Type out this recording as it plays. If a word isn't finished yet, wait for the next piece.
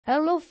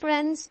Hello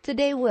friends,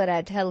 today we're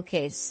at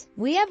Hellcase.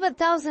 We have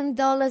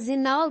 $1,000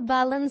 in our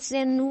balance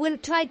and we'll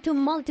try to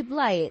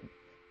multiply it.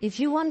 If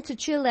you want to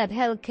chill at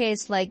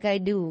Hellcase like I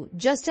do,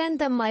 just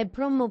enter my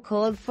promo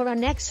code for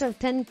an extra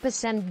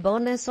 10%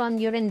 bonus on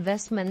your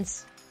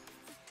investments.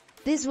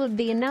 This will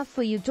be enough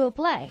for you to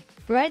apply.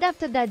 Right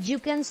after that, you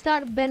can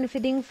start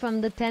benefiting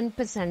from the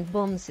 10%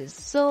 bonuses.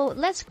 So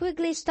let's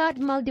quickly start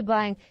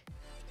multiplying.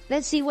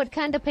 Let's see what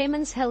kind of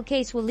payments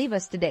Hellcase will leave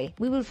us today.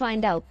 We will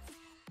find out.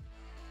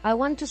 I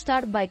want to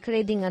start by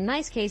creating a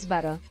nice case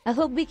battle. I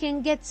hope we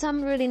can get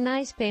some really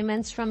nice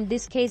payments from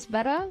this case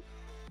battle.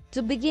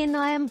 To begin,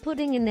 I am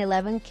putting in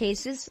 11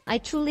 cases. I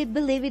truly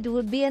believe it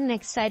will be an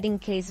exciting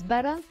case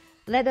battle.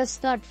 Let us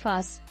start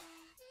fast.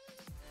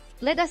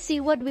 Let us see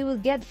what we will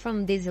get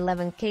from these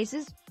 11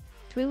 cases.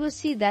 We will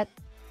see that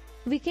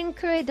we can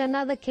create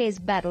another case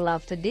battle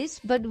after this,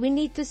 but we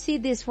need to see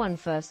this one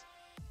first.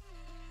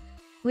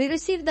 We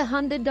received the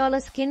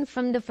 $100 skin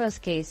from the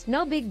first case.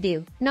 No big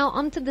deal. Now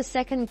on to the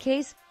second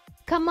case.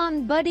 Come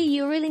on, buddy,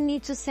 you really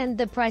need to send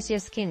the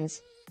pricier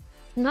skins.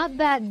 Not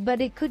bad,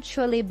 but it could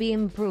surely be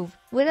improved.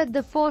 We're at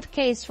the fourth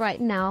case right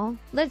now.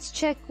 Let's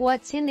check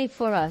what's in it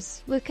for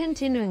us. We're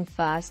continuing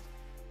fast.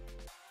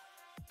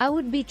 I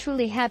would be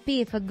truly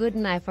happy if a good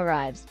knife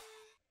arrives.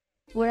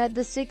 We're at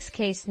the sixth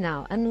case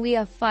now, and we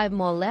have 5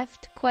 more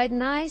left. Quite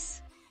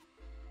nice.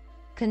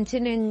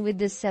 Continuing with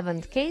the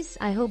seventh case,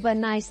 I hope a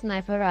nice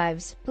knife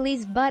arrives.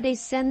 Please, buddy,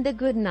 send a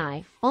good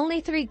knife. Only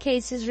 3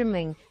 cases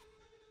remain.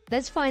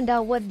 Let's find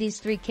out what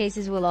these 3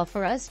 cases will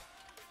offer us.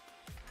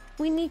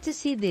 We need to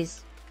see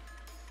this.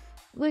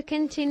 We're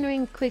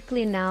continuing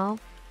quickly now.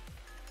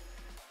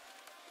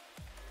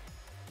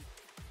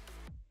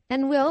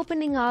 And we're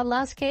opening our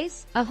last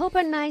case. I hope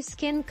a nice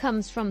skin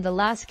comes from the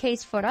last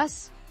case for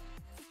us.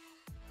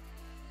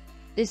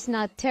 It's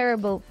not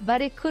terrible,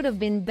 but it could have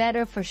been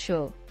better for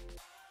sure.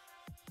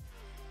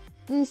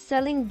 In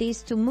selling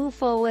these to move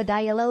forward,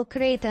 I'll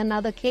create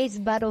another case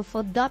battle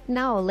for Dot.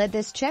 Now let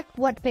us check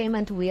what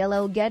payment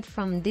we'll get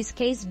from this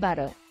case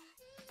battle.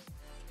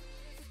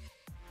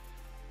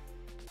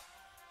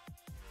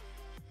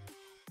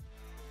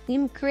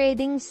 In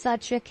creating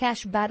such a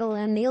cash battle,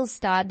 and it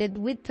started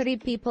with 3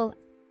 people.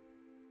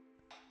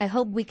 I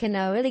hope we can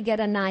really get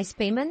a nice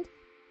payment.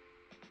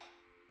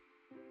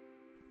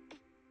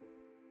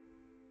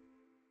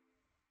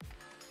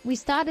 We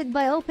started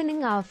by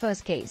opening our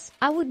first case.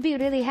 I would be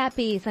really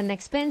happy if an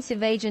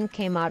expensive agent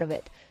came out of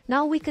it.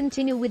 Now we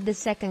continue with the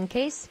second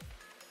case.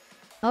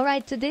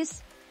 Alright, to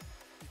this.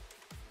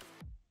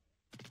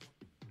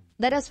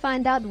 Let us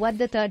find out what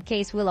the third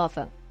case will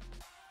offer.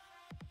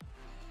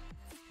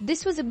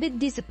 This was a bit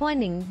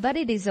disappointing, but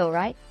it is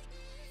alright.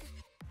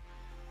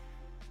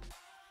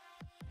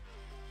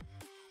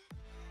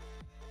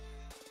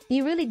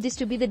 He really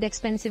distributed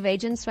expensive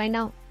agents right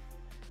now.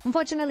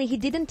 Unfortunately, he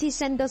didn't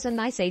send us a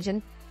nice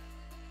agent.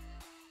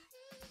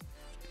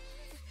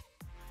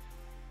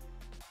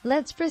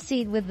 Let's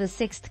proceed with the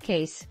sixth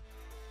case.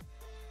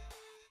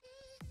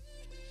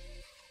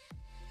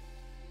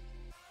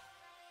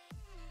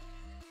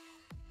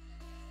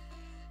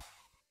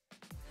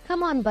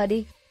 Come on,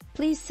 buddy.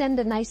 Please send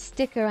a nice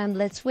sticker and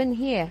let's win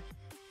here.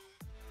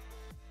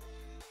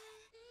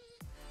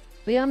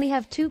 We only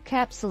have 2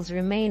 capsules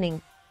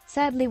remaining.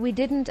 Sadly, we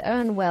didn't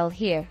earn well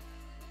here.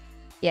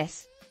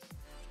 Yes.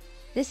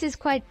 This is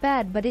quite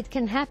bad, but it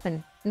can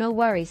happen. No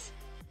worries.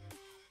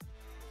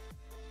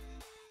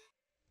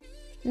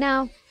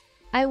 Now,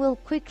 I will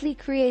quickly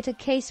create a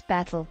case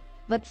battle.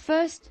 But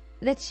first,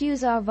 let's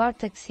use our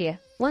Vortex here.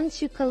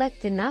 Once you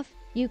collect enough,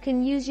 you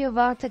can use your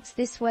Vortex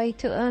this way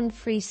to earn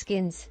free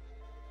skins.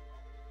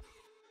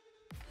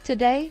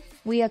 Today,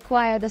 we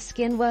acquired a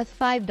skin worth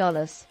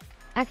 $5.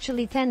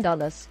 Actually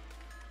 $10.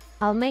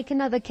 I'll make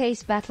another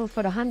case battle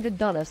for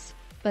 $100,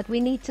 but we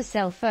need to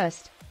sell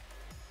first.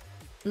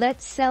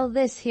 Let's sell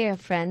this here,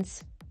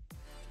 friends.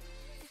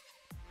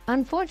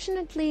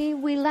 Unfortunately,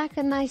 we lack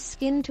a nice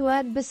skin to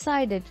add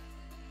beside it.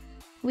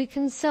 We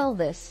can sell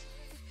this.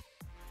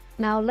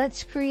 Now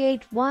let's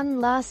create one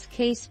last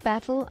case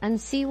battle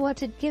and see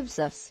what it gives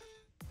us.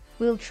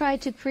 We'll try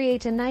to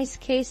create a nice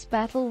case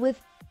battle with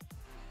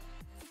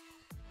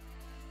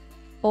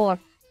 4.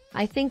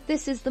 I think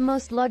this is the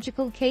most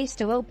logical case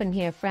to open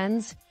here,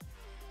 friends.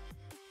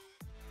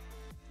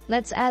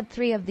 Let's add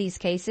 3 of these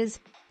cases.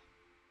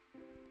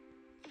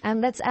 And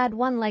let's add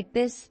 1 like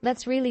this.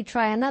 Let's really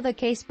try another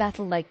case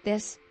battle like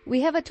this.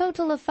 We have a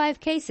total of 5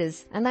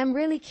 cases, and I'm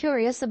really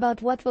curious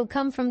about what will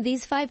come from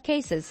these 5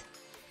 cases.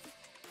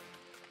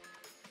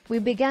 We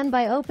began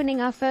by opening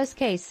our first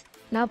case.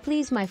 Now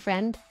please, my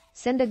friend,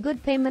 send a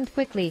good payment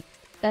quickly.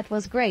 That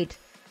was great.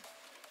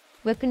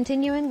 We're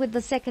continuing with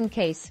the second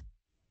case.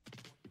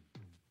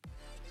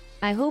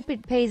 I hope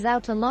it pays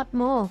out a lot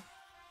more.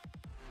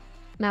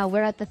 Now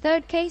we're at the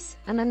third case,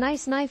 and a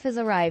nice knife has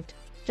arrived.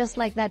 Just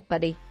like that,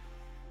 buddy.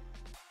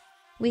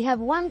 We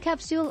have 1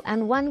 capsule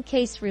and 1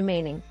 case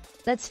remaining.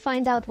 Let's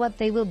find out what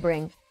they will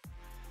bring.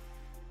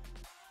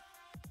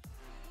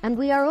 And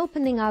we are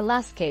opening our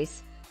last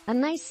case. A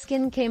nice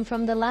skin came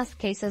from the last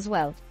case as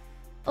well.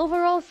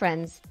 Overall,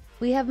 friends,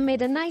 we have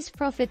made a nice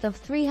profit of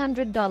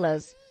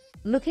 $300.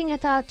 Looking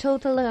at our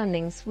total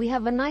earnings, we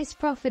have a nice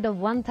profit of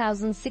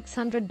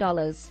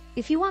 $1,600.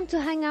 If you want to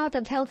hang out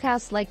at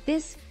Hellcase like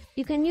this,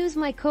 you can use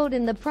my code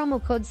in the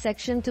promo code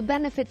section to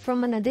benefit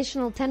from an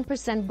additional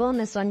 10%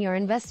 bonus on your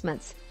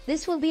investments.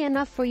 This will be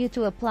enough for you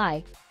to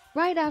apply.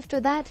 Right after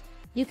that,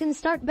 you can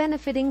start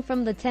benefiting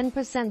from the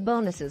 10%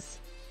 bonuses.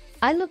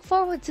 I look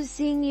forward to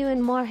seeing you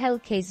in more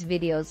Hellcase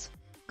videos.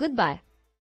 Goodbye.